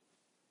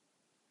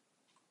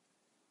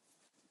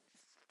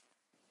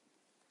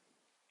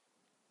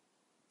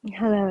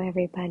Hello,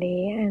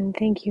 everybody, and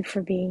thank you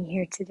for being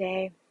here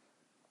today.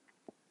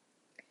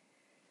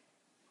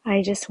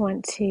 I just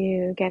want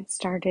to get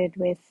started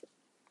with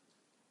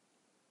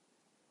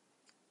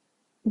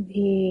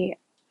the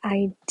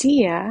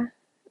idea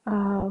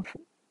of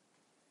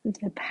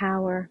the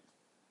power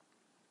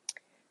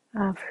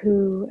of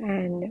who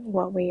and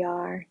what we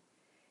are,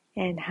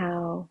 and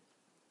how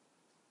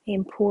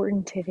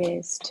important it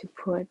is to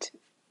put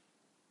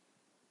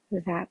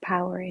that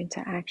power into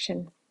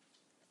action.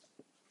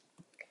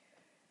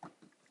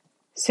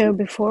 So,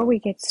 before we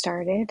get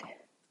started,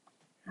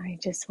 I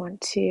just want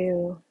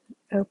to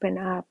open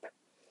up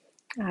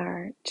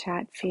our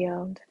chat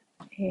field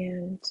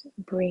and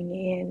bring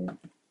in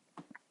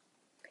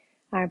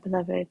our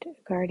beloved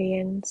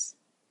guardians,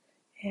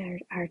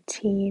 our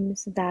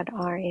teams that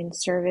are in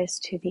service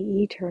to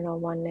the eternal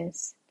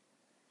oneness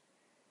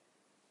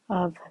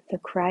of the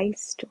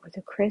Christ or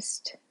the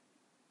Christ,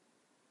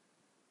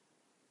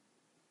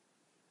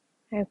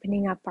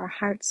 opening up our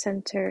heart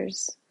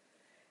centers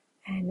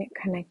and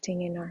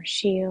connecting in our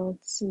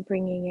shields,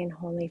 bringing in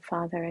Holy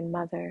Father and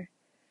Mother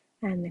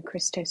and the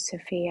Christos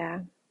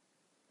Sophia,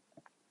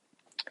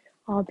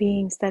 all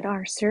beings that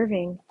are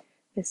serving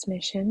this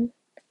mission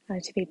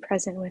to be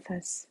present with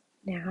us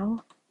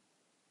now,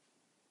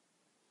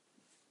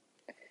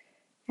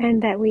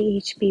 and that we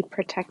each be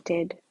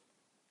protected.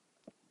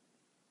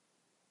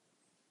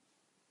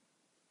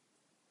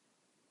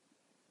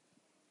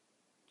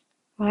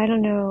 I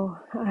don't know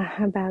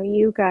about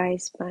you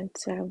guys, but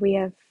we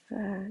have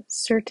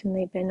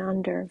certainly been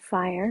under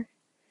fire.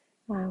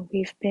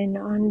 We've been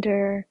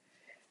under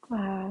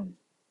uh,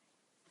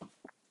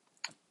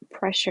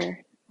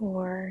 pressure,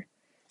 or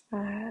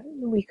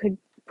we could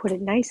put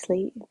it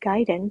nicely,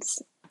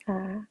 guidance,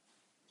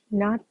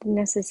 not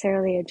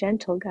necessarily a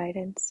gentle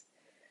guidance,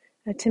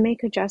 to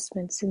make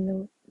adjustments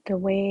in the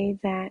way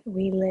that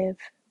we live,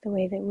 the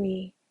way that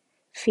we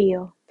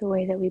feel, the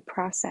way that we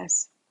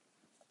process.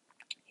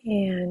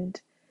 And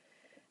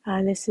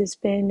this has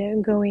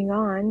been going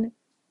on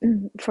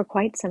for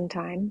quite some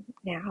time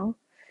now.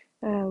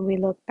 We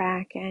look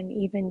back, and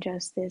even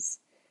just this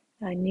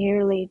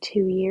nearly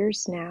 2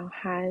 years now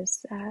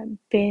has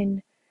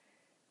been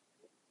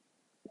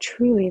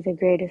truly the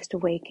greatest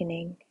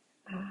awakening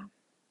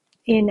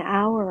in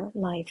our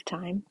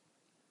lifetime.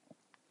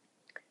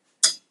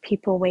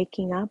 People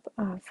waking up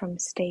from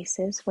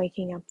stasis,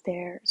 waking up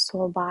their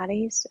soul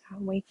bodies,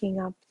 waking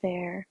up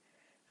their,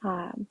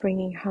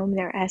 bringing home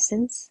their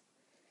essence,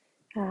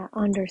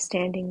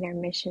 understanding their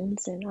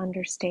missions, and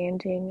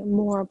understanding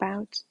more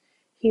about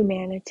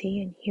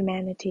humanity and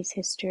humanity's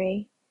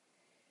history,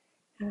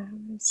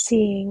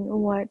 seeing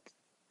what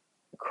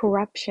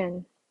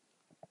corruption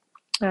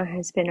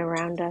has been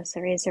around us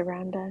or is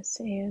around us,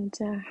 and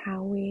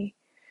how we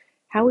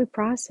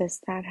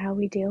process that, how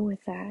we deal with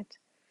that,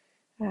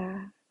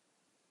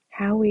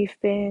 how we've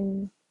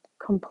been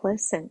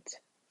complicit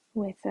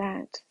with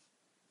that.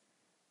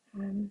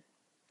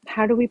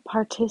 How do we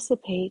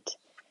participate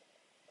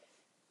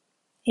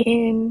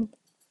in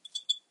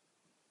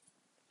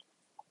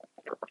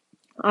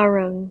our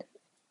own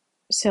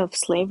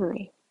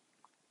self-slavery,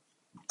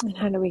 and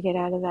how do we get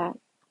out of that?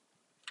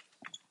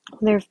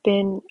 There have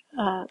been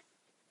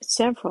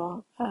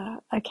several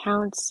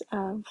accounts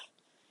of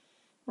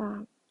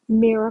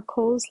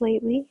miracles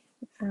lately.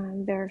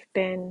 There have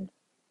been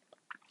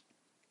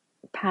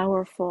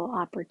powerful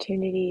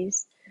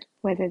opportunities,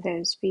 whether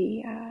those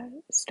be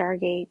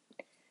Stargate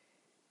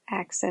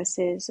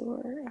accesses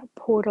or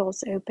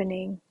portals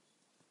opening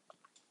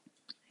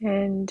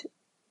and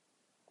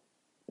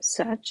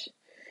such.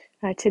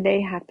 Today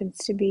happens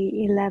to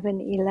be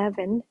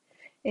 11/11,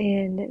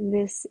 and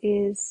this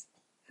is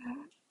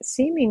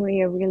seemingly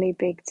a really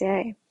big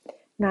day.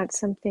 Not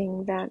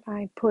something that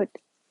I put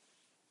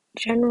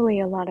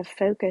generally a lot of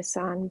focus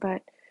on,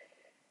 but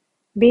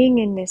being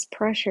in this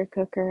pressure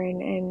cooker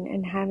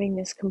and having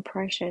this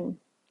compression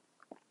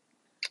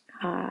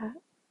uh,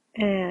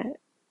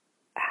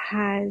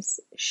 has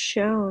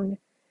shown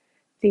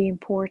the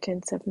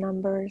importance of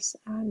numbers,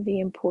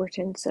 the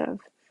importance of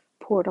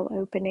portal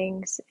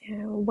openings,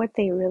 what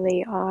they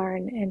really are,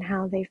 and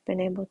how they've been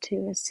able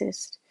to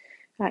assist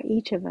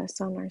each of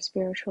us on our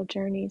spiritual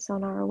journeys,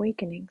 on our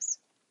awakenings.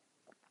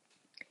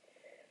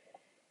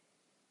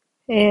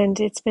 And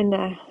it's been,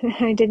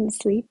 I didn't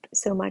sleep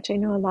so much. I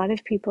know a lot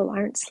of people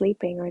aren't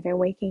sleeping, or they're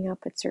waking up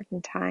at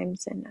certain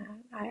times. And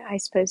I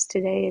suppose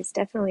today is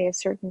definitely a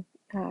certain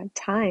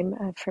time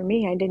for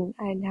me. I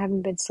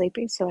haven't been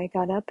sleeping, so I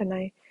got up and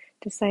I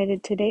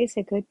decided today's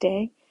a good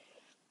day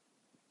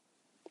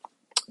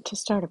to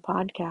start a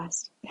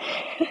podcast.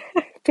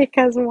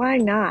 Because why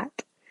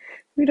not?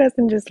 Who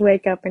doesn't just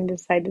wake up and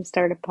decide to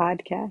start a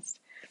podcast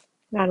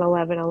on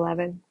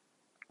 11/11?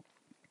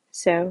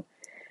 So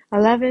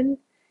 11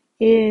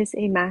 is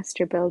a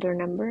master builder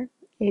number.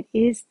 It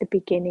is the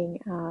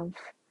beginning of,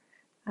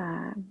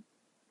 uh,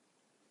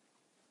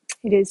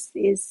 it is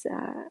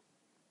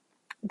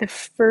the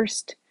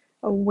first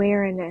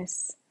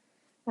awareness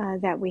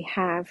that we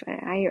have.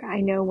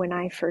 I know when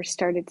I first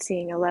started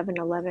seeing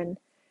 11/11,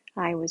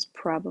 I was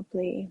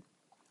probably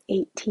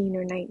 18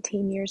 or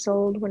 19 years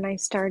old when I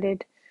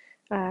started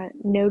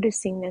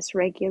noticing this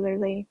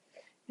regularly.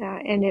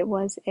 And it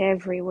was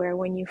everywhere.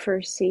 When you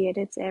first see it,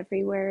 it's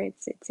everywhere.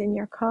 It's in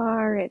your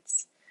car.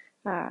 It's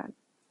uh,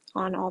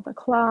 on all the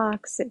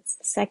clocks. It's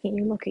the second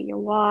you look at your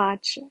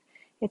watch.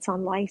 It's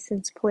on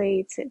license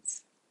plates.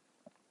 It's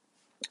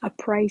a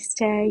price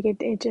tag.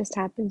 It just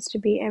happens to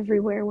be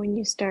everywhere when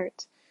you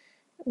start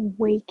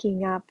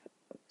waking up.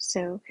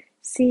 So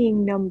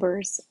seeing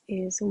numbers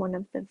is one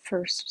of the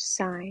first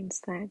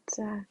signs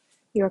that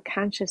your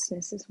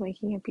consciousness is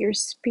waking up. Your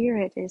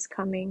spirit is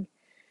coming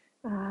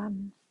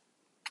um,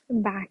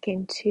 back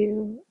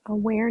into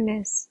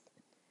awareness,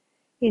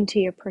 into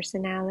your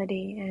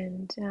personality,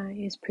 and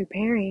is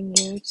preparing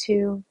you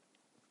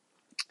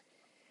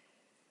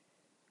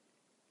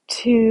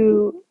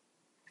to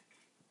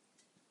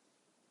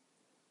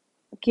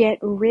get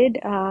rid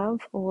of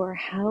or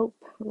help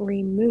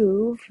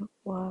remove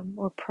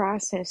or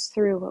process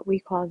through what we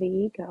call the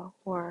ego,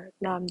 or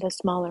the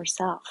smaller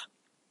self.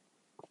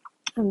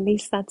 At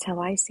least that's how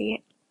I see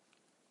it.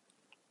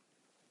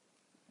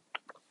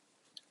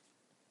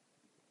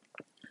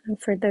 And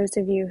for those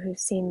of you who've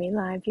seen me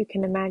live, you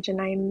can imagine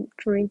I'm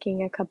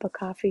drinking a cup of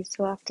coffee.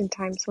 So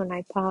oftentimes when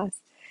I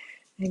pause,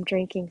 I'm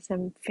drinking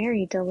some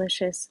very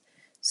delicious,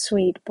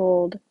 sweet,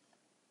 bold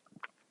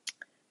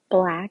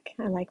black.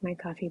 I like my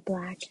coffee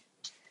black.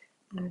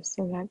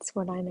 So that's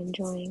what I'm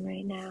enjoying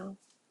right now.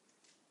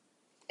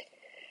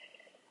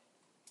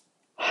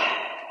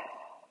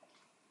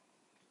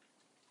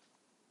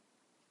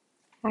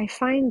 I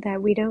find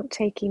that we don't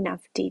take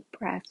enough deep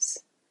breaths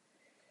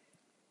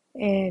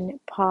and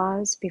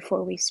pause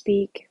before we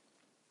speak,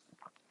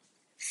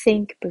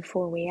 think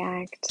before we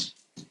act,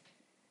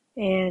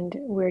 and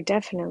we're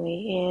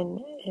definitely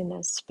in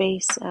a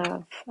space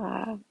of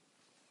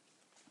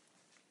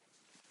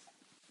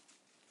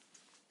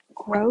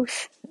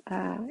growth,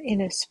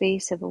 in a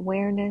space of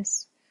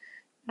awareness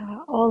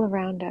all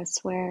around us,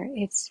 where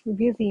it's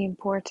really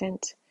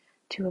important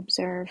to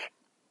observe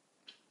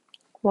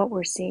what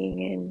we're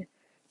seeing in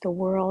the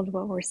world,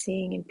 what we're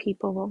seeing in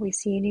people, what we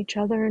see in each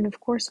other, and of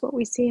course what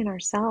we see in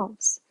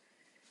ourselves.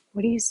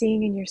 What are you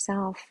seeing in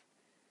yourself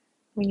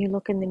when you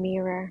look in the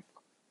mirror?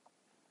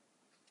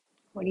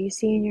 What do you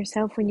see in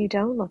yourself when you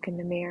don't look in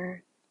the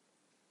mirror?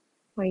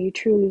 Are you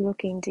truly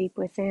looking deep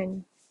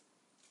within?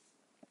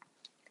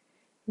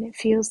 And it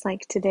feels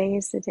like today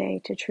is the day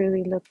to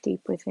truly look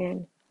deep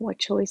within. What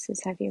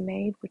choices have you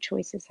made? What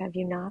choices have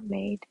you not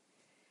made?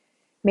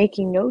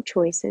 Making no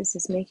choices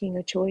is making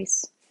a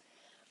choice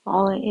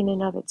all in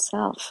and of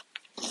itself.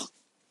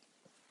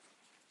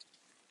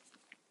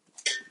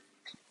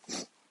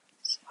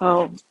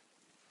 So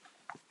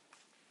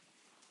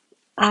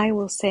I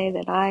will say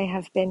that I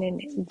have been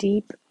in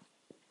deep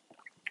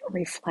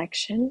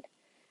reflection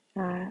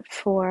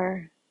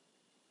for,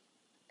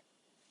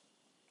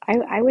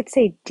 I would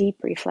say deep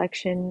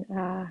reflection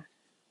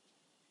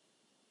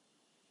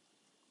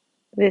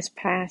this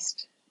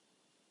past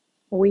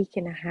week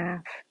and a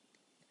half.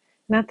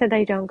 Not that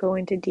I don't go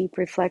into deep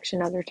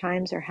reflection other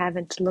times or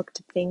haven't looked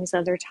at things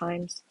other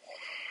times,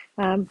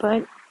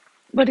 but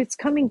it's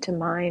coming to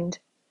mind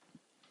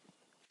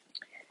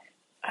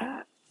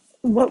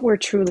what we're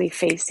truly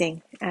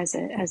facing as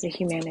a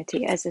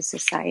humanity, as a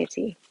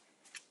society.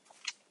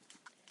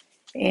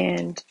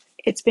 And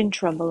it's been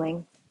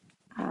troubling,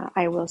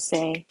 I will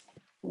say,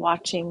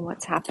 watching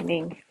what's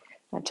happening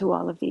to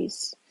all of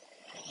these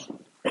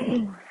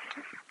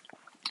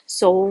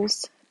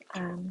souls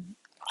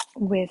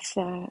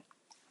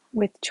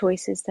with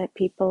choices that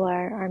people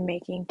are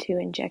making to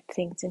inject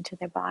things into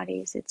their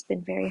bodies. It's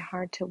been very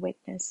hard to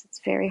witness. It's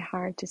very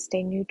hard to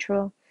stay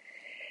neutral.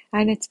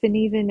 And it's been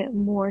even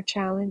more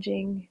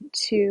challenging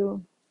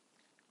to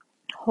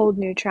hold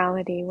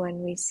neutrality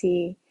when we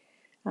see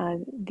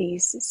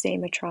these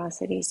same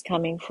atrocities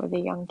coming for the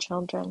young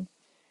children.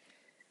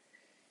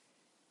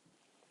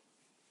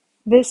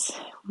 This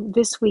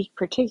week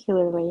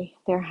particularly,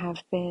 there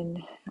have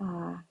been,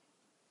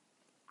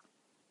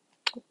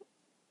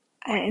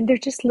 and they're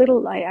just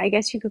little, I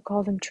guess you could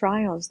call them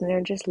trials, and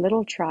they're just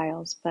little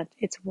trials, but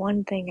it's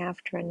one thing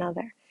after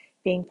another.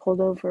 Being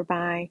pulled over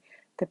by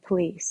the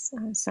police,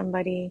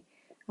 somebody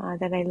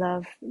that I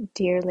love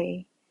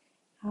dearly,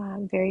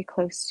 very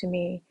close to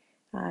me,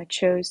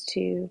 chose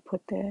to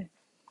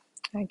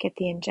get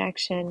the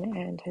injection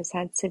and has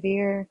had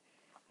severe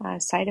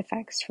side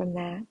effects from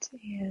that,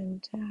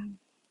 and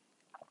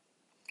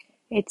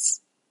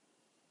it's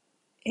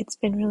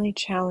been really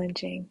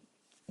challenging.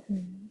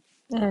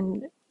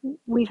 And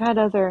we've had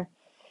other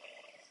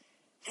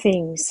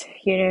things,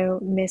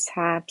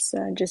 mishaps,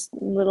 just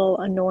little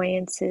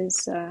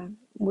annoyances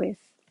with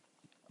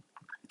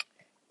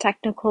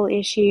technical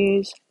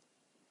issues.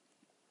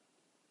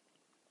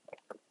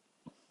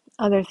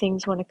 Other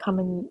things want to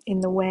come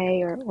in the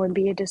way, or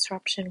be a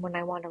disruption when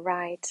I want to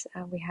write.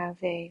 We have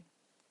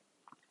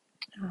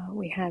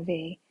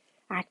a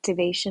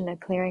activation, a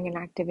clearing and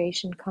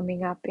activation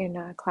coming up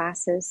in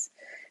classes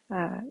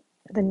the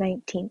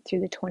 19th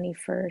through the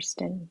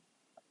 21st, and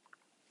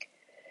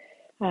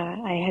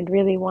I had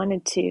really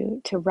wanted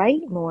to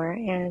write more,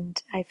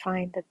 and I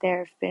find that there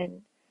have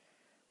been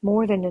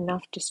more than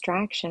enough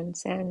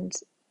distractions. And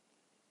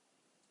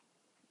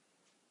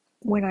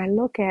when I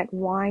look at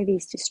why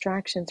these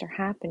distractions are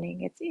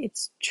happening,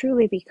 it's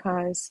truly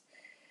because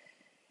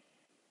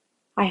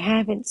I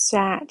haven't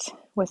sat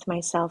with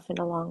myself in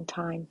a long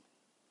time.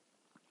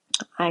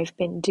 I've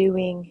been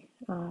doing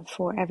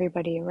for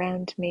everybody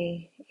around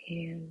me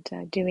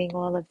and doing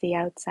all of the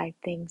outside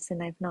things,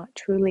 and I've not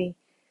truly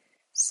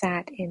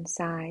sat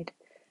inside.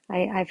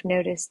 I've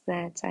noticed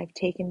that I've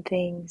taken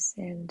things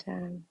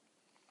and,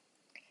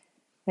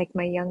 like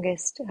my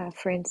youngest,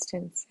 for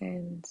instance,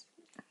 and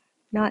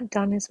not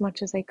done as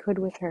much as I could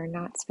with her,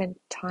 not spent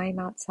time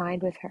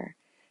outside with her,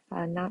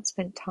 not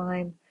spent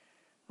time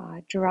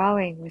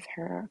drawing with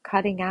her, or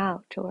cutting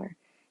out, or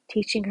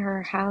teaching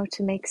her how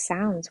to make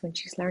sounds when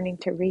she's learning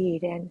to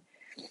read. And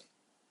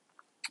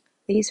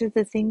these are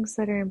the things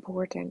that are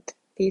important.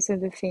 These are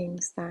the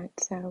things that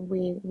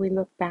we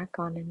look back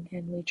on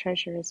and we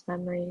treasure as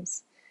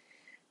memories,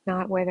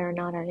 not whether or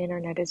not our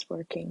internet is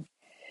working.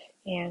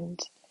 And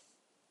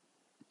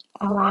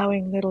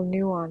allowing little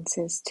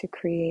nuances to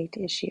create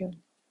issue.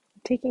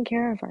 Taking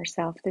care of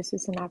ourselves. This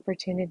is an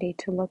opportunity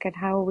to look at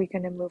how are we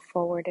going to move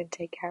forward and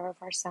take care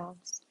of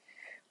ourselves.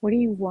 What do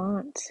you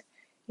want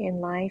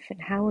in life,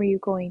 and how are you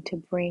going to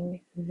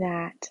bring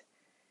that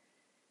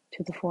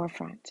to the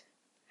forefront?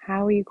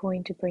 How are you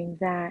going to bring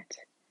that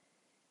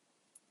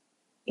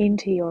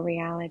into your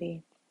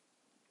reality?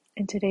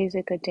 And today's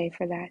a good day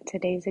for that.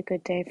 Today's a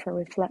good day for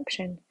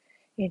reflection,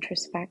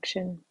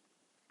 introspection.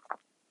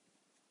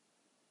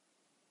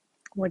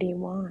 What do you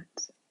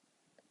want?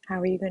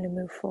 How are you going to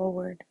move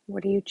forward?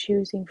 What are you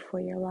choosing for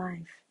your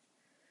life?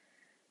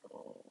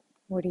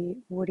 What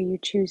are you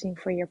choosing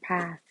for your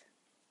path?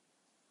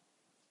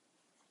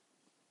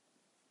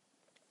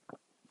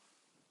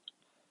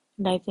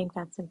 And I think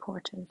that's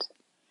important.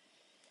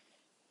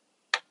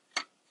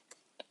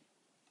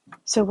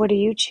 So what are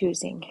you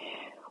choosing?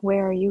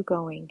 Where are you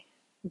going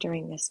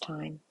during this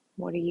time?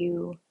 What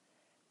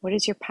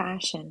is your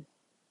passion?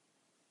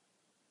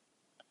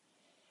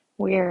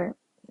 We're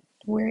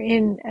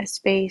in a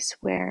space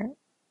where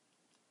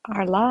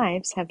our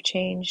lives have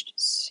changed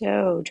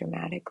so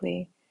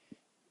dramatically,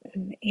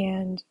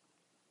 and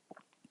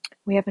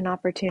we have an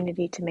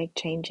opportunity to make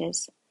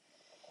changes.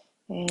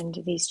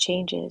 And these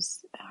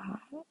changes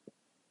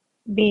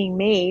being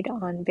made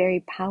on very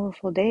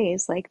powerful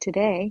days like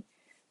today,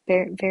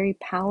 very, very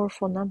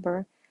powerful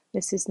number.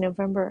 This is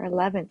November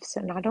 11th.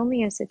 So not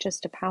only is it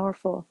just a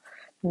powerful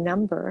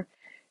number,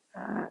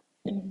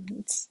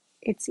 it's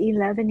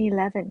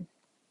 11:11,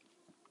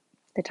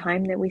 the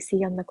time that we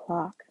see on the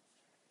clock,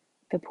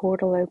 the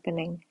portal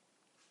opening.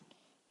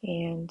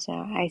 And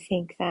I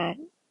think that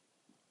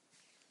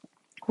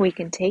we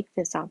can take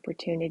this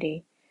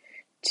opportunity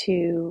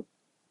to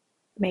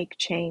make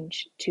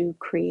change, to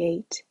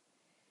create.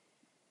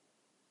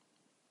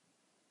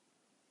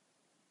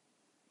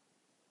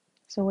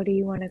 So what do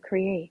you want to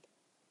create?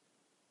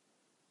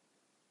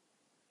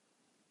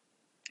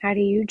 How do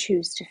you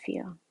choose to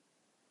feel?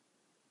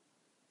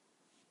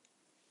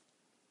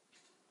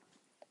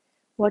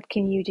 What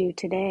can you do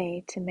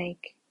today to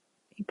make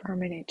a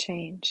permanent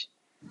change?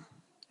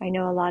 I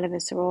know a lot of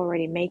us are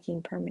already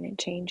making permanent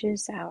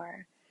changes.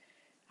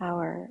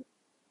 Our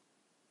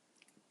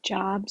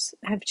jobs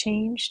have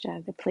changed.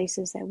 The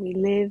places that we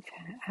live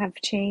have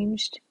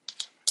changed.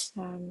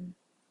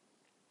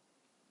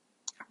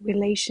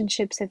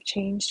 Relationships have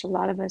changed. A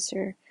lot of us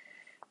are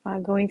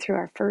going through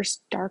our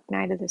first dark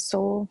night of the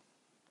soul.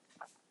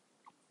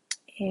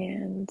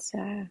 And it's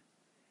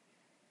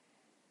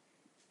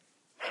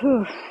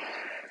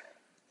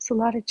a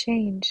lot of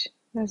change.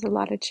 There's a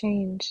lot of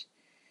change.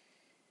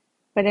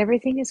 But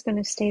everything is going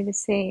to stay the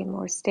same,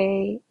 or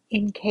stay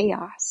in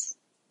chaos,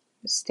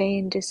 stay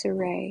in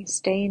disarray,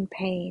 stay in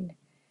pain,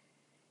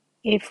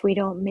 if we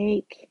don't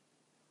make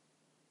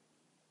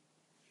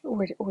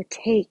or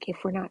take,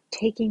 if we're not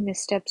taking the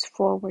steps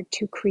forward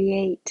to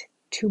create,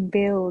 to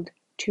build,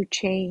 to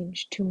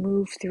change, to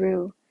move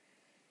through.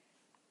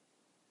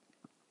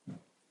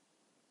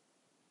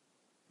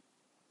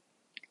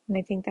 And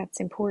I think that's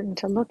important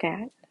to look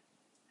at.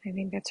 I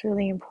think that's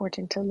really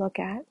important to look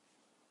at.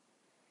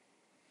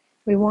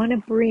 We want to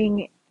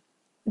bring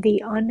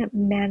the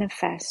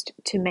unmanifest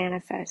to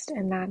manifest,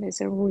 and that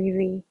is a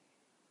really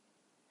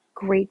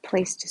great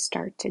place to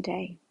start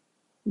today.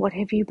 What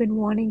have you been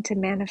wanting to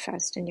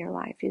manifest in your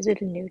life? Is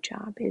it a new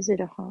job? Is it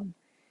a home?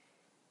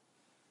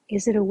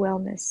 Is it a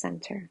wellness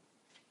center?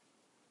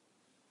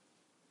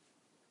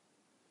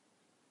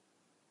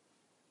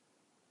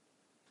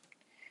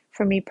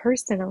 For me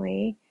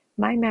personally,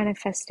 my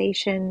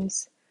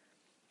manifestations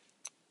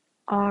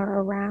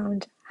are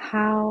around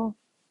how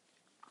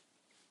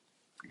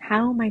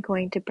am I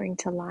going to bring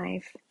to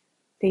life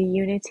the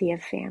unity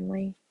of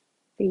family,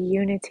 the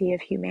unity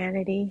of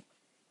humanity,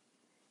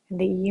 and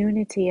the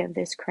unity of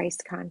this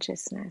Christ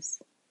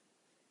consciousness?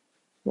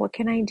 What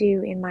can I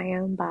do in my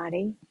own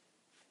body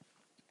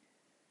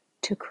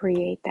to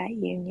create that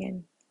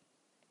union?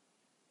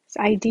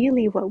 So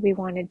ideally, what we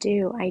want to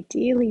do,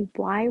 ideally,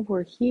 why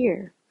we're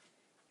here,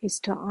 is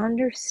to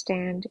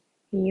understand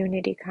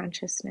unity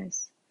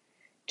consciousness,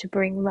 to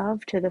bring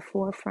love to the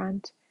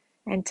forefront,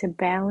 and to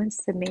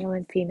balance the male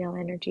and female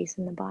energies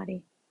in the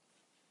body.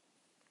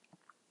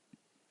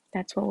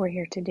 That's what we're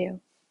here to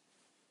do.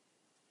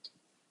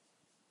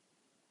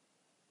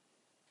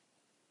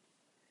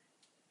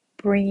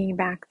 Bringing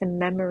back the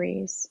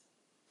memories,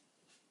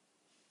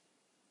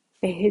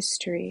 the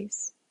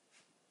histories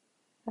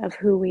of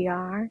who we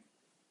are,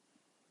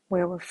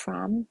 where we're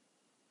from,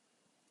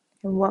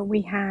 and what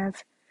we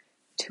have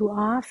to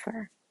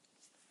offer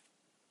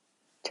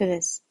to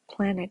this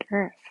planet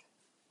Earth.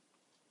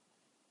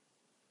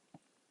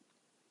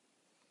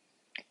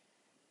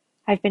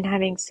 I've been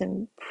having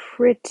some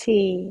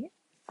pretty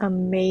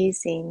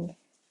amazing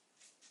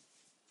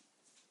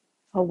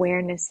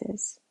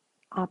awarenesses,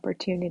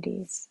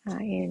 opportunities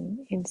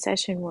in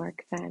session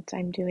work that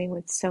I'm doing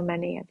with so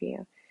many of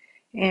you.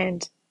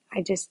 And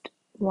I just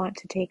want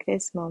to take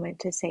this moment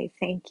to say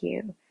thank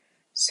you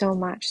so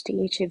much to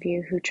each of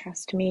you who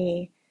trust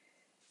me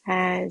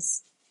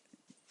as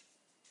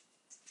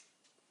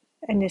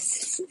an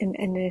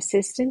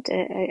assistant,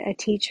 a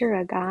teacher,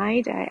 a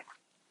guide,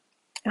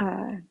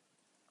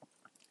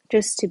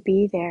 just to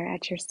be there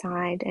at your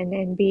side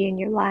and be in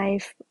your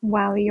life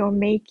while you're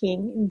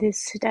making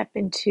this step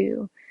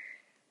into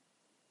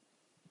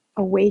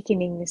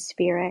awakening the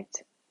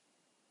spirit,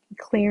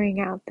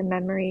 clearing out the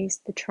memories,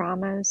 the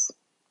traumas,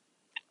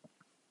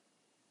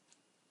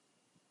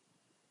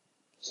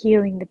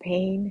 healing the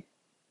pain,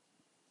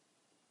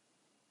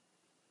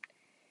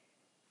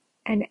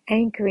 and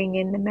anchoring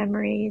in the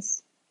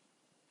memories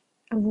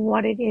of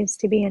what it is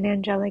to be an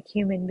angelic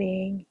human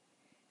being,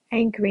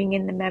 anchoring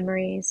in the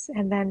memories,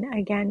 and then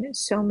again,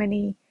 so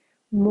many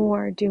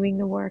more doing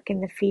the work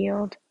in the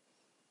field,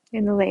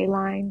 in the ley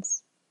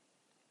lines.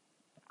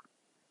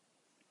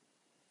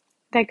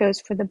 That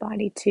goes for the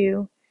body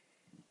too.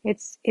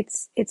 It's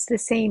the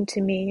same to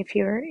me. If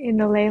you're in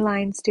the ley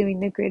lines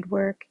doing the grid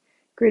work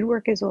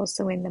is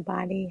also in the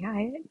body.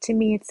 To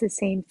me, it's the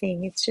same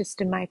thing. It's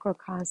just a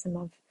microcosm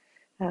of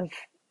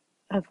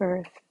of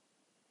Earth,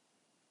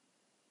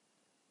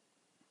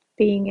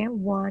 being at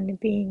one,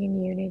 being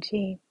in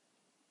unity.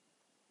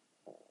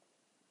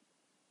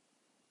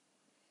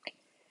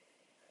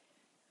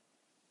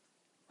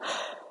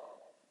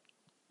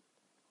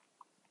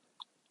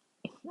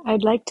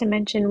 I'd like to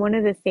mention one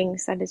of the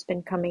things that has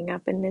been coming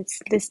up, and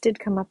this did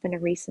come up in a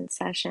recent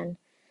session,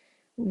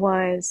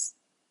 was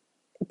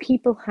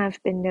people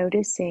have been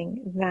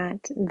noticing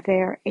that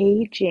they're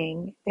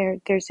aging.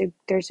 There's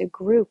a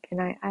group,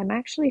 and I'm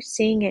actually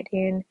seeing it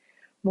in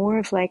more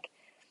of like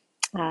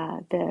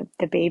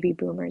the baby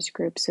boomers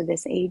group, so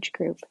this age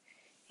group,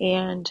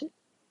 and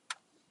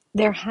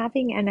they're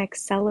having an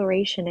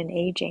acceleration in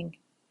aging,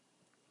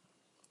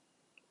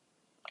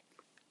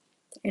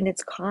 and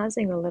it's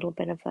causing a little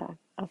bit of a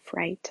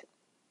fright.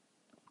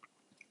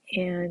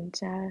 And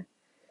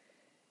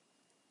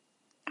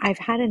I've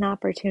had an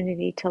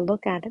opportunity to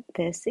look at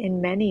this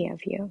in many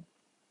of you,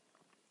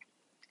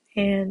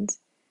 and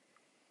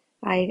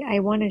I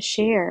want to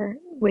share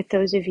with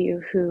those of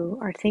you who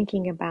are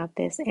thinking about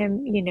this.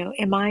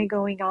 Am I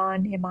going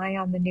on? Am I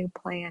on the new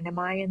plan? Am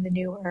I in the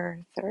new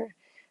earth? Or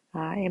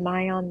am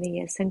I on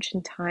the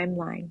ascension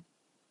timeline?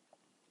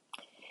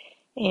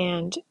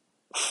 And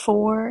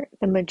for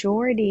the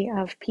majority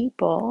of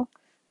people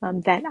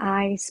that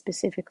I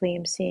specifically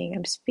am seeing,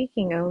 I'm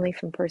speaking only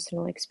from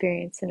personal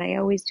experience, and I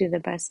always do the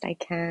best I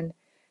can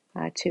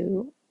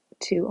to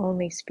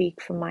only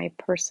speak from my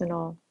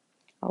personal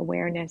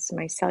awareness,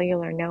 my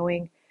cellular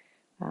knowing,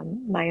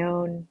 my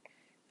own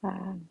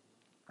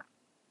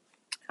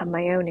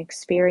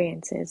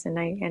experiences, and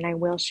I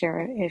will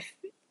share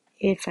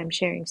if I'm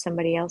sharing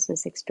somebody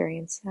else's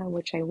experience,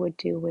 which I would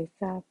do with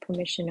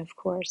permission, of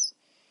course.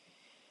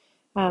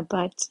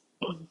 But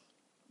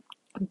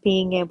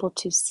being able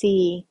to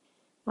see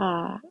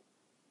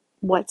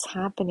what's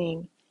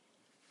happening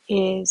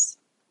is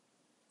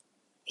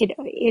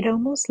it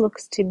almost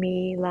looks to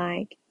me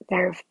like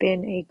there have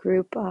been a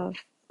group of,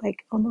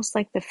 like, almost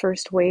like the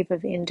first wave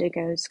of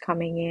indigos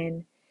coming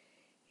in,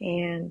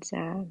 and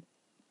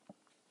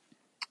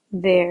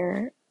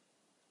they're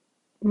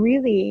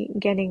really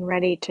getting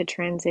ready to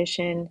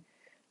transition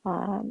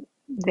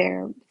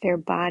their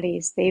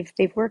bodies.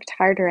 They've worked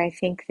harder, I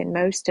think, than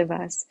most of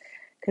us,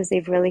 because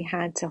they've really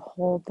had to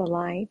hold the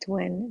light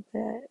when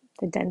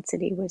the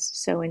density was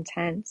so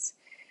intense.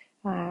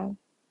 And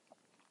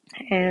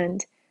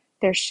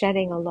they're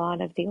shedding a lot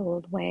of the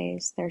old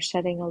ways. They're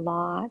shedding a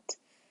lot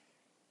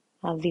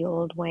of the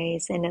old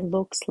ways, and it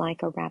looks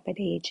like a rapid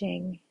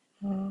aging.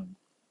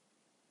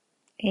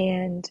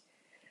 And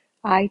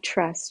I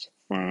trust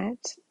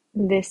that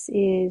this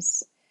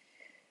is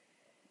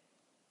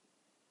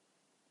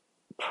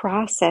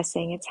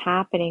processing. It's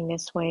happening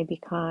this way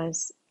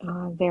because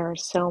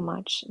there's so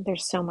much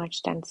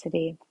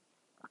density,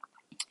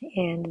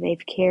 and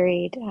they've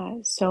carried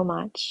so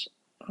much,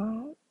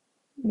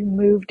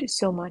 moved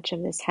so much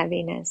of this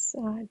heaviness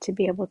to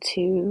be able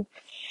to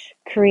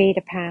create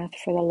a path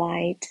for the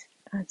light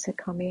to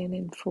come in,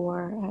 and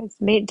for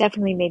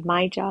definitely made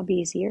my job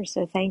easier.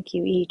 So thank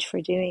you each for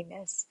doing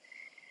this.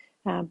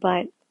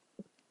 But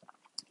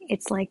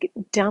it's like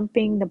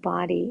dumping the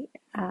body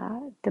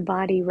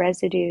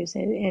residues,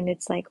 and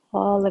it's like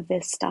all of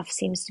this stuff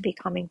seems to be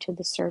coming to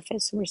the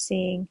surface. We're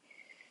seeing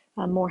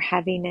more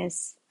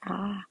heaviness,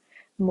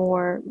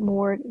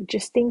 more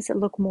just things that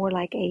look more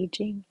like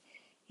aging,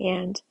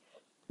 and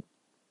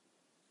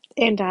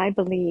I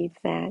believe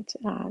that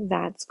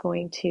that's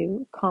going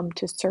to come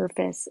to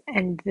surface,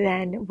 and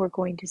then we're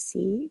going to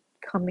see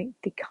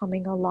the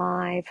coming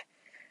alive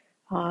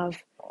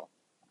of,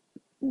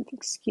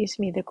 excuse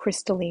me, the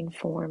crystalline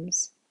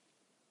forms,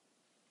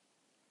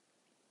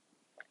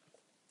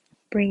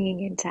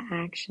 bringing into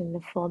action the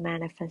full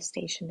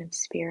manifestation of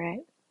spirit.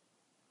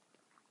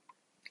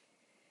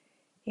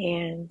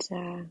 And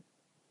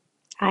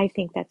I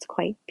think that's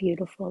quite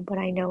beautiful, but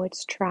I know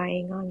it's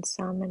trying on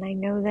some, and I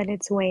know that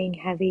it's weighing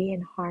heavy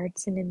in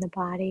hearts and in the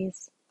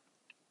bodies.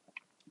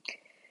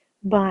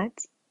 But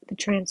the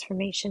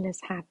transformation is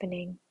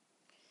happening,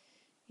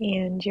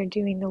 and you're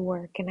doing the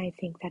work, and I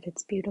think that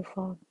it's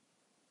beautiful.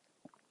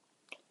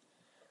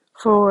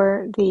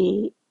 For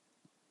the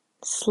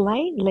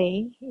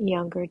slightly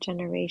younger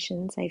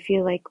generations, I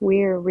feel like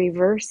we're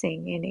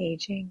reversing in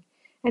aging.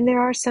 And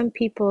there are some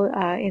people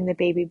in the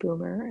baby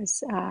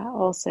boomers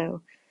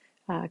also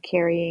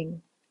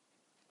carrying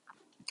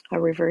a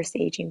reverse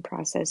aging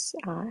process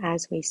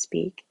as we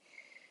speak.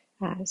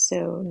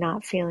 So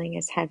not feeling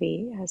as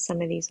heavy as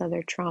some of these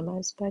other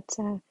traumas, but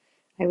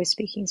I was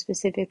speaking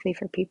specifically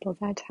for people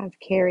that have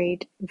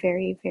carried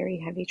very, very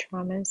heavy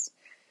traumas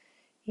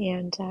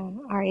and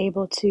are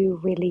able to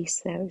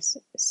release those.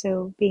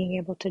 So being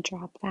able to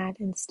drop that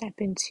and step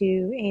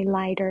into a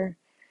lighter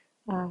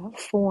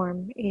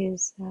form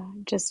is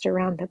just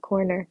around the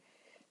corner.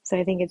 So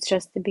I think it's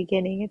just the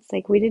beginning. It's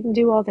like we didn't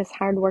do all this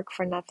hard work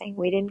for nothing.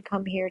 We didn't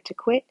come here to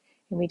quit,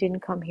 and we didn't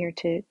come here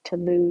to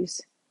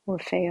lose or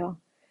fail.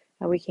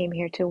 We came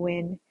here to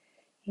win.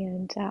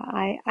 And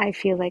I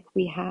feel like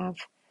we have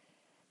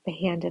the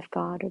hand of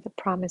God, or the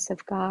promise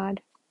of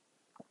God,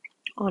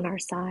 on our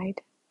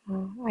side.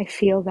 I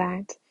feel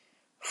that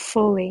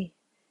fully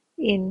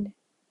in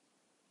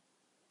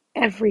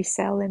every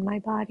cell in my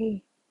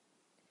body.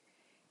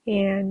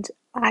 And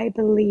I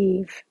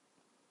believe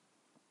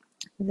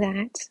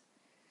that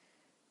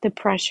the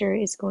pressure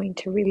is going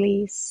to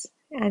release,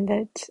 and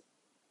that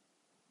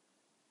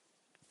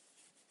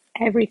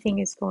everything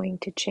is going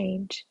to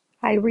change.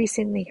 I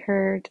recently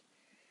heard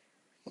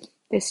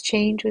this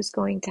change was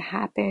going to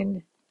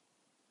happen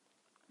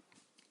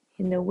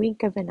in the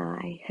wink of an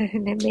eye,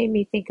 and it made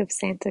me think of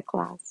Santa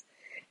Claus.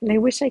 And I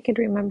wish I could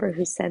remember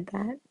who said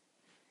that.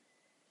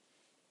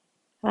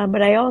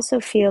 But I also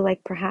feel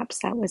like perhaps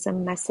that was a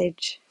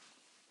message.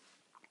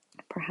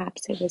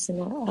 Perhaps it was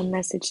a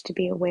message to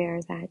be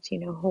aware that,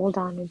 hold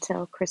on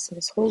until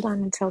Christmas, hold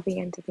on until the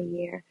end of the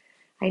year.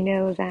 I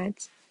know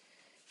that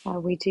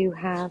we do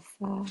have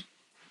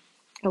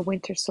a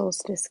winter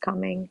solstice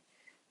coming.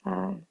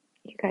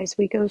 You guys,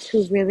 we go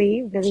through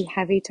really, really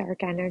heavy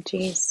dark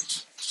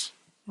energies.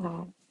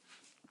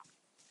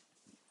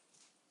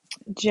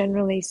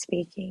 Generally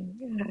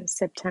speaking,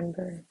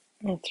 September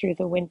through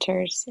the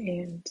winters,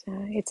 and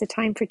it's a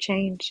time for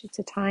change. It's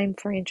a time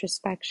for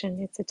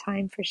introspection. It's a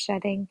time for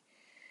shedding,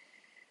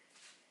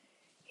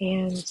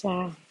 and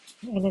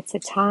it's a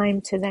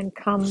time to then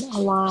come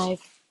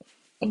alive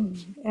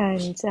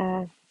and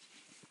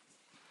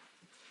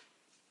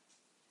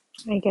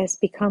I guess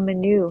become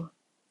anew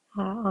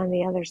on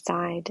the other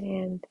side.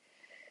 And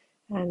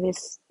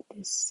this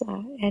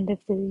end of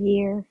the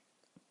year,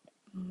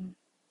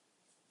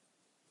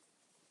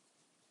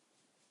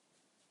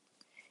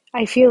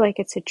 I feel like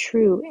it's a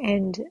true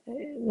end,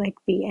 like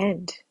the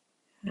end,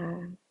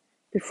 uh,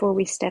 before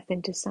we step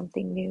into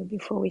something new,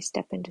 before we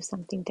step into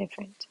something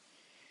different.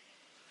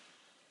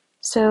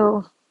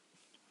 So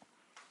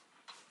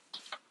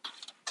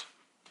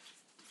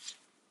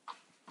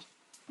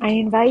I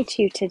invite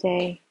you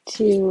today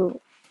to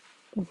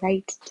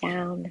write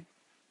down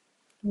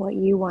what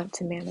you want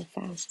to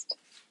manifest,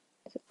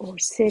 or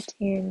sit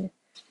in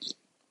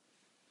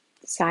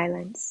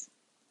silence.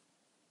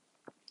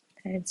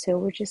 And so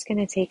we're just going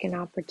to take an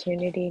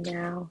opportunity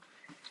now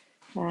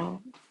uh,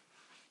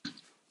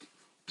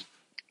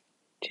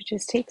 to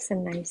just take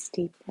some nice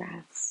deep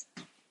breaths.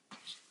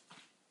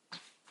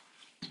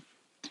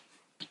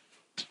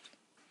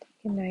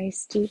 A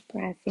nice deep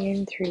breath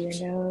in through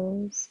your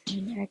nose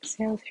and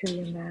exhale through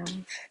your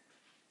mouth.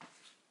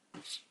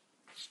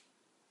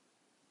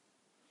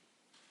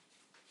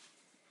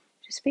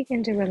 Just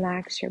begin to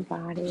relax your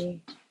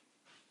body.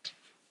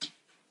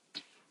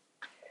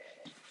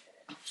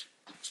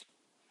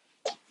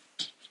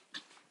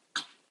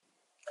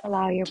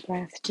 Allow your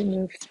breath to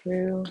move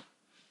through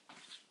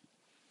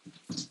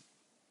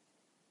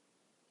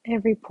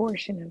every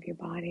portion of your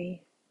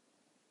body.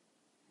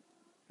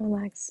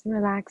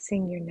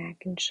 Relaxing your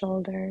neck and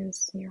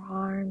shoulders, your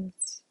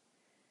arms.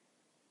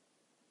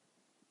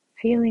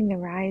 Feeling the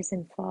rise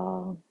and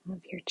fall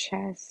of your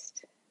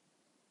chest,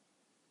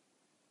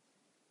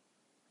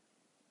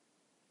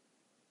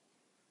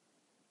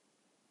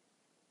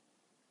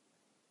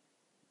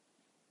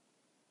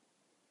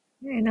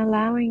 And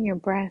allowing your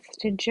breath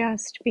to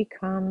just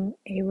become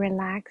a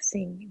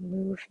relaxing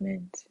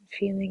movement,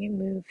 feeling it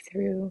move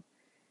through,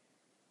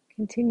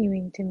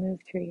 continuing to move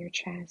through your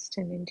chest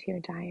and into your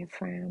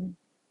diaphragm,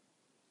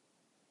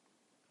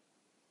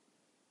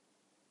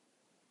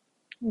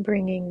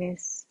 bringing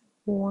this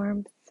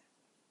warmth,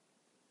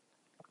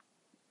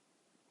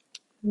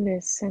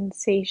 this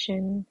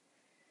sensation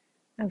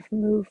of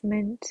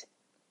movement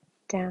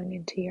down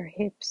into your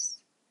hips,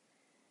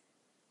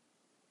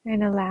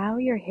 and allow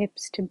your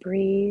hips to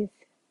breathe.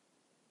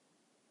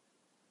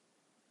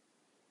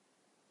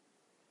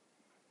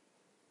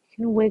 You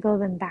can wiggle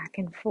them back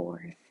and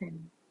forth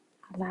and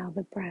allow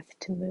the breath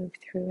to move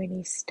through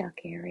any stuck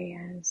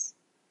areas.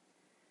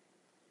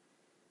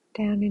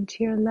 Down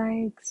into your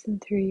legs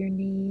and through your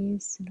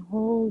knees, and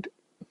hold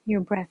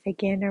your breath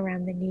again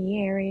around the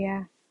knee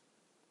area,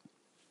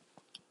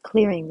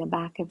 clearing the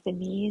back of the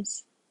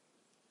knees.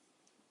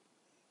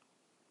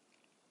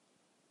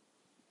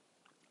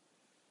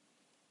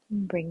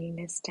 And bringing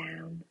this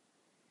down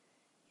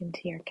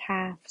into your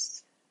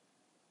calves,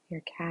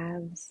 your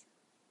calves.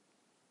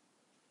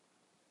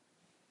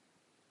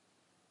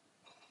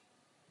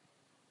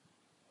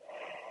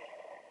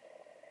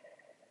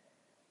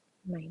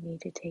 You might need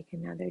to take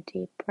another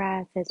deep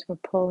breath as we're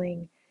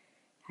pulling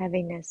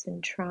heaviness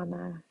and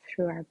trauma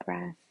through our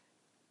breath.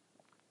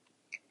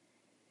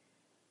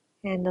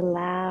 And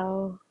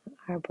allow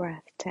our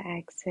breath to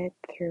exit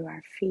through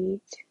our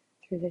feet,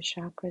 through the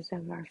chakras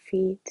of our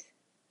feet,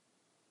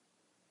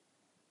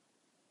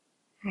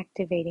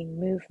 activating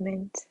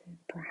movement and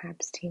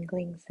perhaps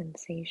tingling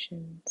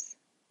sensations.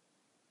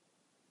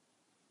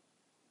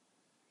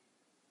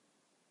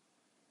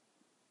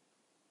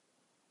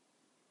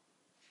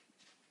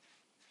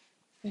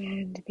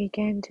 And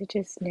begin to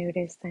just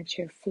notice that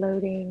you're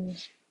floating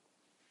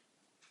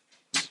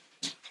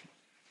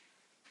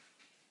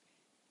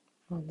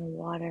on the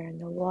water, and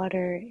the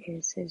water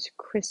is as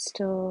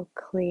crystal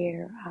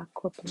clear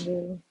aqua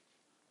blue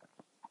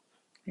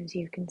as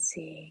you can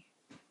see.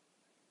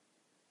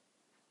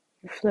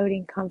 You're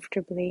floating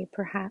comfortably,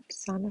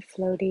 perhaps on a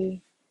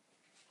floaty,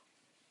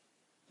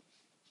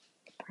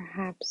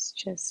 perhaps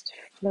just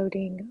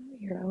floating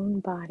your own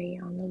body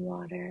on the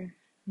water,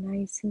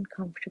 nice and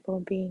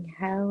comfortable, being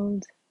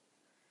held,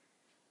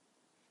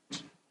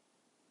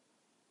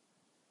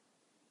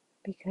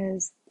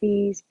 because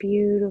these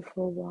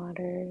beautiful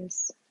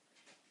waters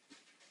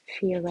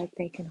feel like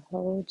they can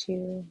hold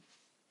you,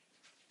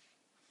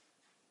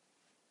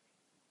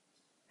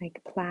 like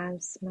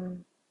plasma,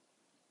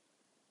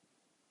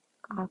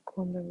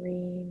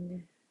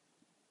 aquamarine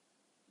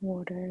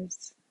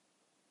waters.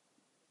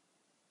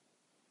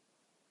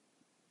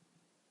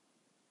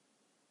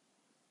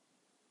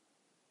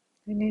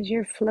 And as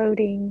you're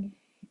floating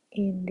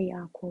in the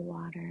aqua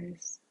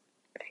waters,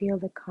 feel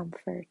the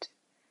comfort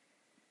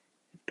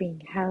of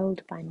being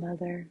held by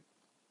Mother.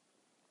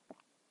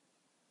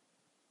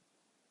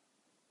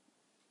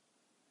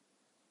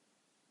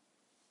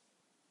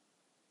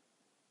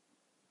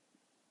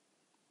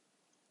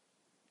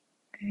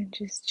 And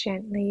just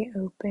gently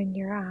open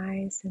your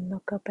eyes and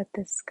look up at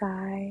the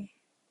sky,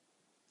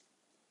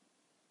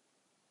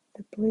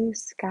 the blue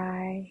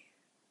sky,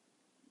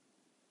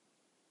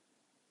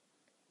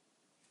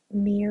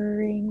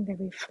 mirroring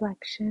the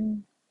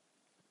reflection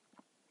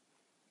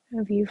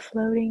of you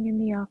floating in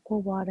the aqua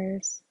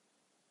waters.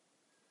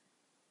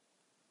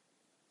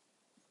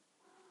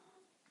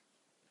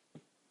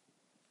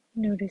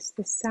 Notice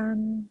the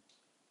sun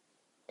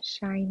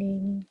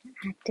shining,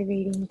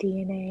 activating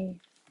DNA,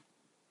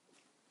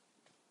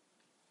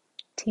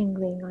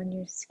 tingling on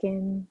your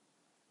skin.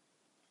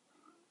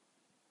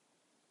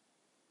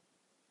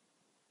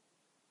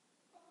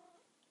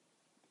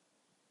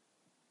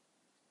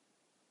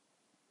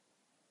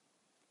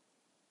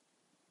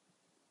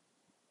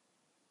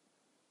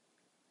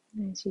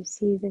 As you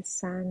see the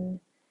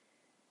sun,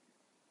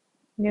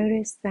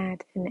 notice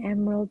that an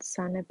emerald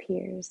sun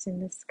appears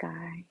in the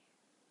sky.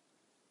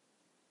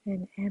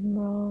 An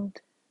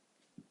emerald,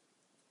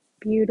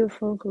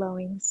 beautiful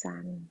glowing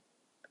sun.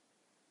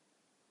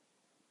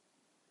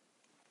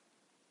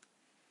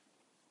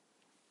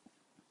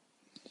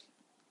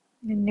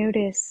 And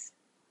notice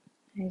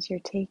as you're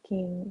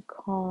taking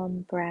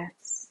calm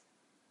breaths,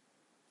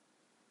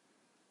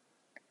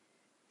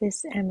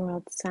 this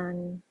emerald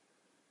sun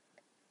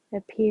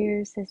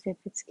appears as if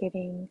it's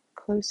getting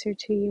closer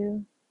to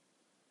you.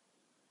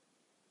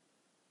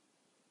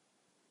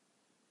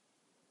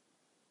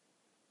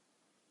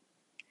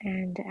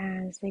 And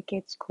as it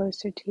gets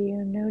closer to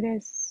you,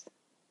 notice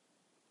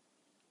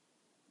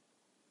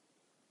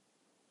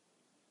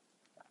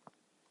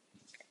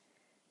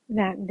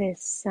that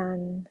this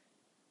sun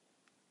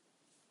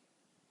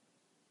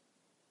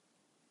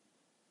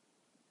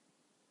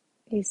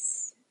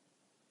is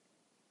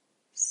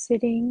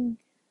sitting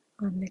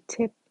on the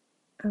tip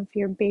of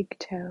your big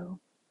toe.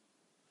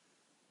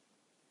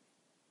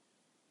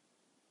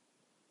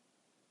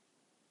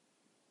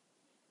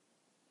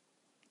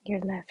 Your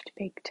left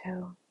big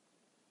toe.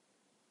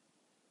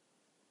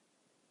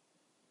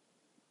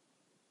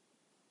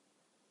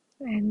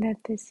 and that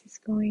this is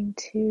going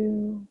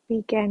to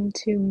begin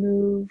to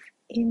move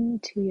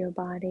into your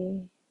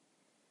body.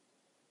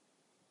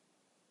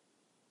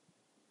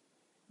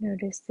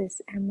 Notice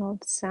this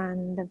emerald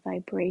sun, the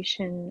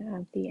vibration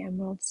of the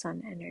emerald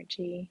sun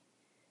energy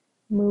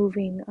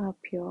moving up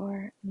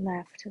your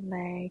left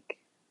leg,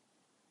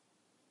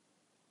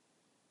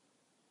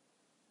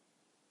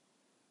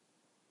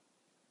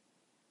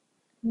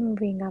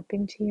 moving up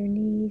into your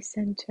knee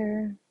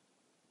center,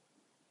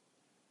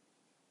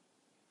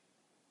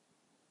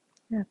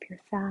 up your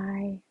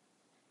thigh,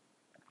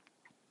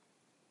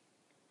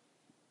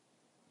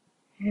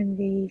 and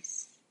the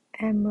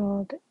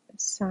emerald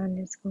sun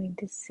is going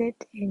to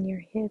sit in your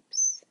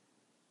hips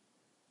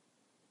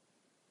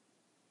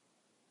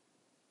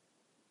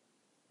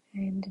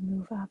and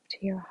move up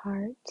to your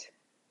heart.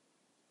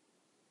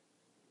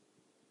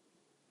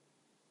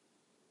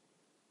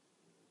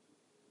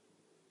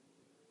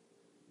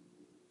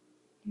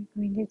 You're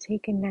going to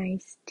take a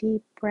nice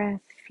deep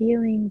breath,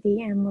 feeling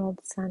the emerald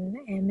sun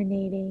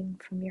emanating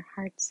from your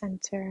heart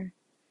center.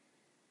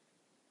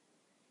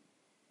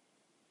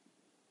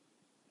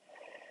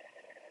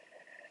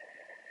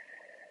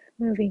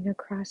 Moving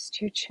across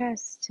your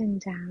chest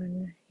and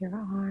down your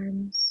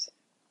arms.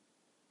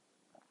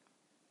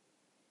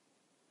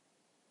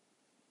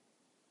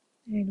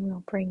 And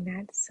we'll bring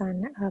that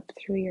sun up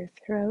through your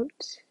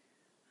throat,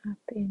 up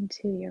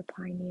into your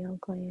pineal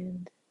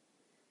gland.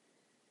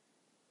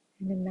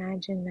 And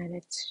imagine that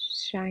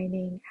it's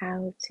shining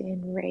out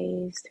in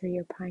rays through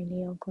your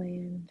pineal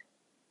gland,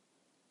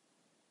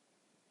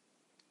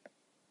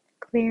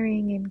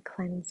 clearing and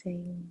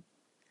cleansing,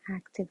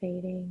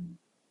 activating.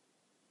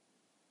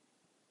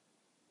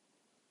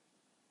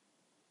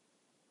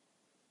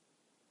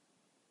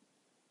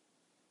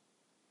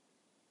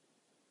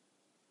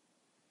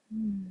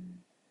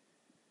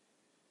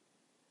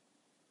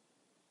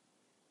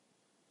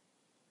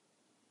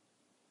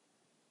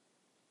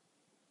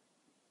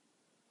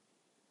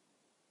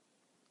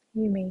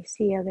 You may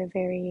see other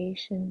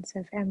variations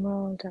of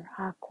emerald or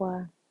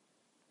aqua.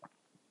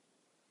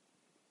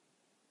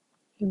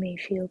 You may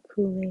feel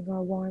cooling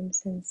or warm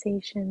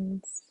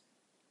sensations,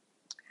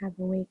 have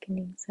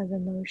awakenings of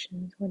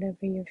emotions, whatever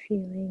you're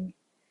feeling.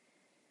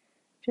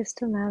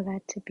 Just allow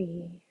that to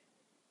be.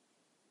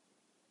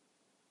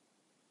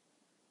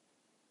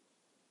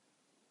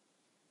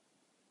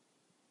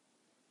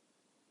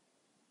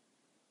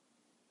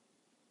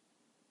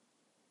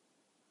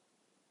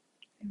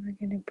 And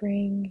we're going to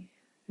bring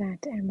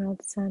that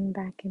emerald sun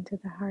back into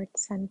the heart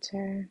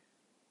center.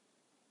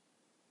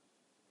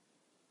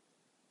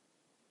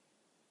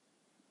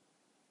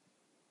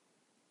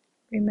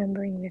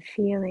 Remembering the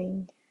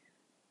feeling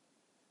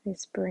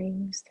this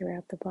brings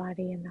throughout the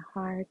body and the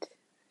heart,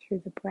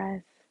 through the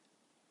breath.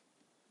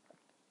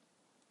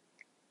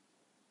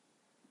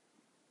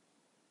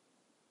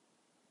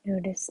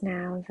 Notice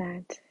now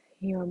that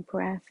your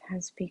breath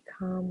has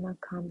become a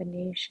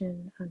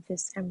combination of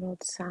this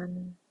emerald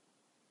sun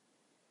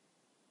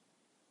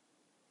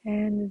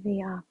and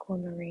the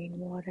aquamarine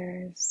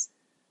waters.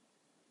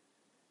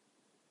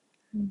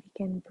 And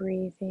begin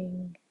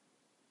breathing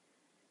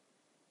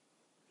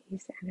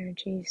these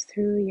energies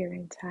through your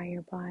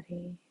entire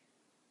body.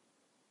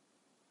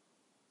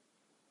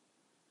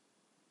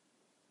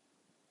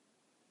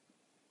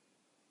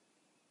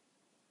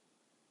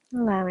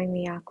 Allowing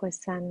the aqua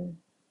sun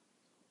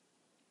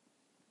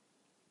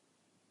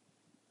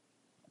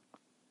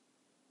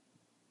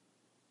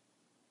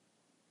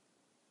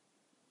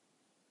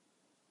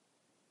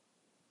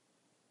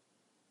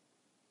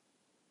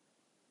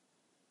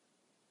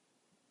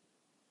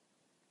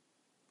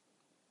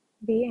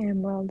the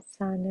emerald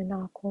sun and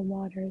aqua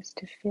waters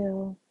to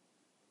fill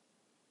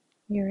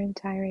your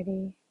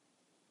entirety,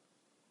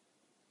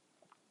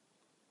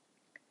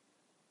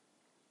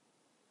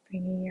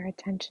 bringing your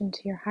attention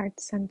to your heart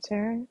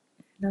center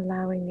and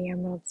allowing the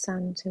emerald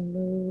sun to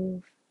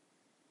move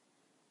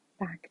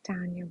back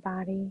down your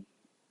body,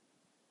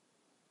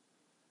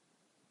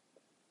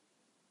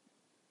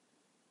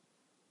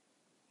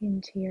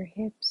 into your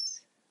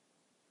hips,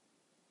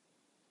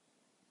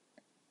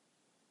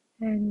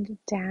 and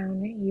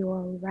down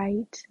your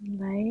right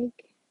leg,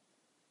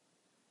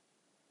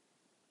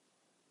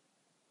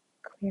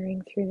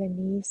 clearing through the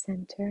knee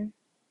center.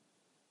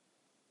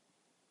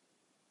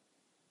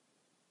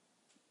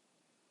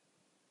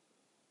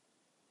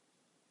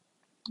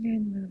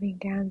 And moving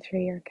down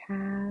through your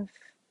calf,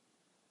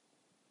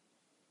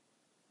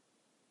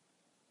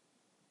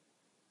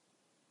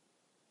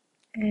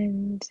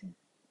 and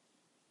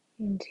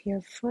into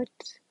your foot,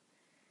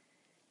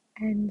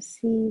 and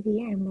see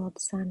the emerald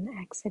sun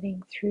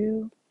exiting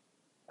through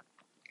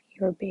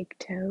your big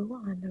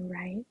toe on the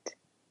right.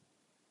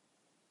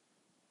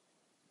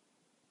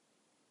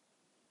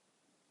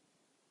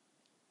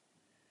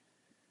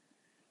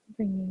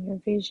 Bringing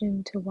your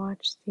vision to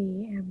watch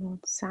the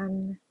emerald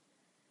sun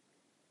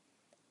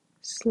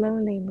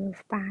slowly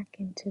move back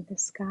into the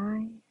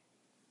sky.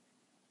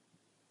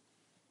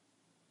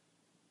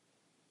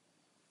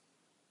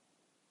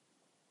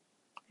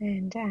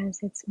 And as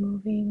it's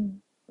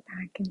moving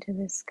back into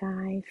the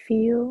sky.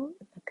 Feel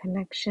the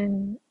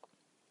connection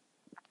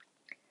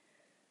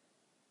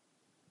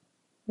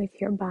with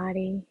your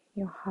body,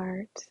 your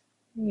heart,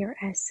 your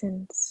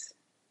essence,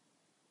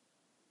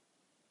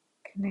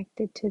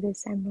 connected to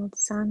this emerald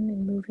sun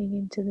and moving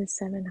into the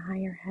seven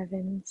higher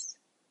heavens.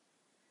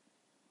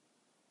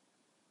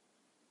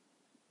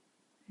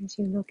 As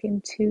you look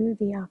into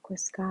the aqua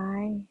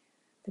sky,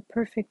 the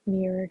perfect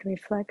mirrored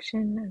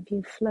reflection of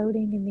you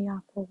floating in the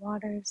aqua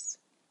waters,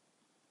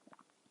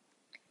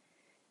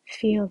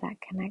 feel that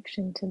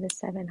connection to the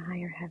seven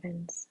higher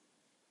heavens.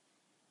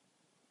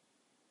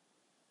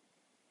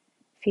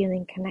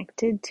 Feeling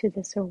connected to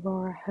this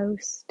aurora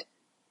host,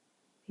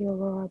 the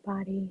aurora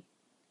body.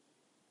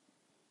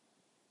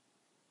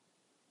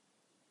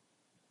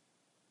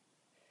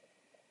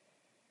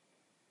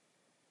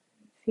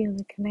 Feel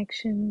the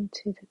connection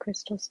to the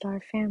crystal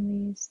star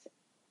families,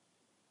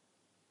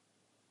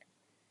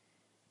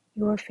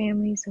 your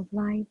families of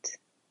light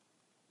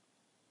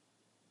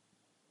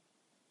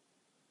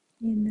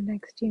in the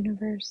next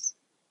universe.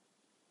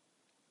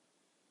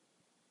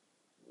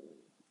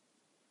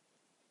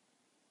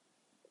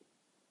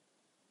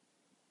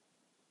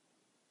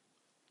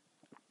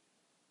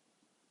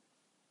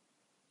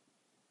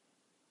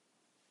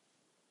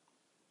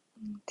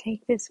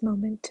 Take this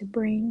moment to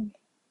bring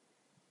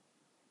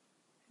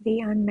the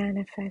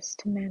unmanifest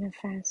to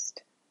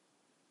manifest,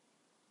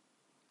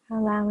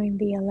 allowing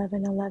the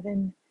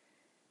 1111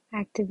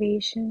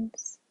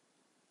 activations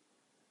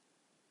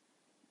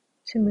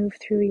to move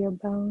through your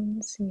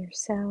bones and your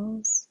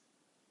cells,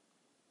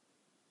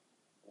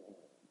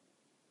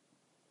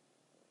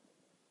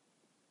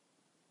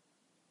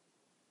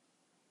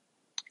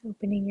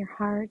 opening your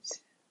heart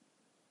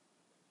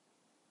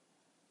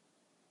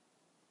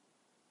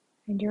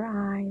and your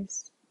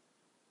eyes.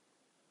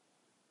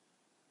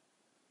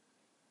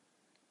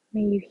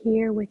 May you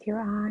hear with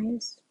your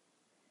eyes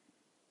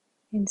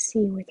and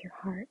see with your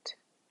heart.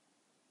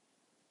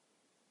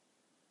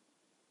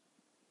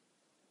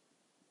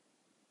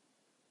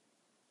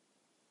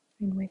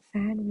 And with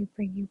that, we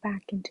bring you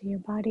back into your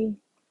body.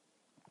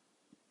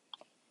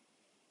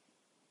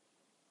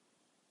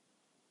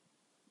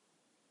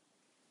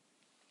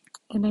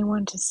 And I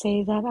want to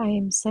say that I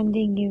am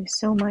sending you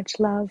so much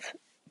love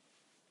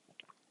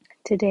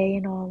today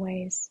and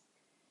always.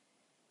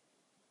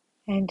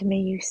 And may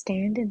you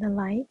stand in the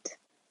light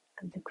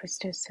of the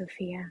Christos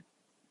Sophia.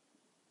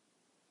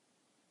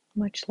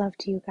 Much love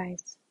to you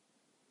guys.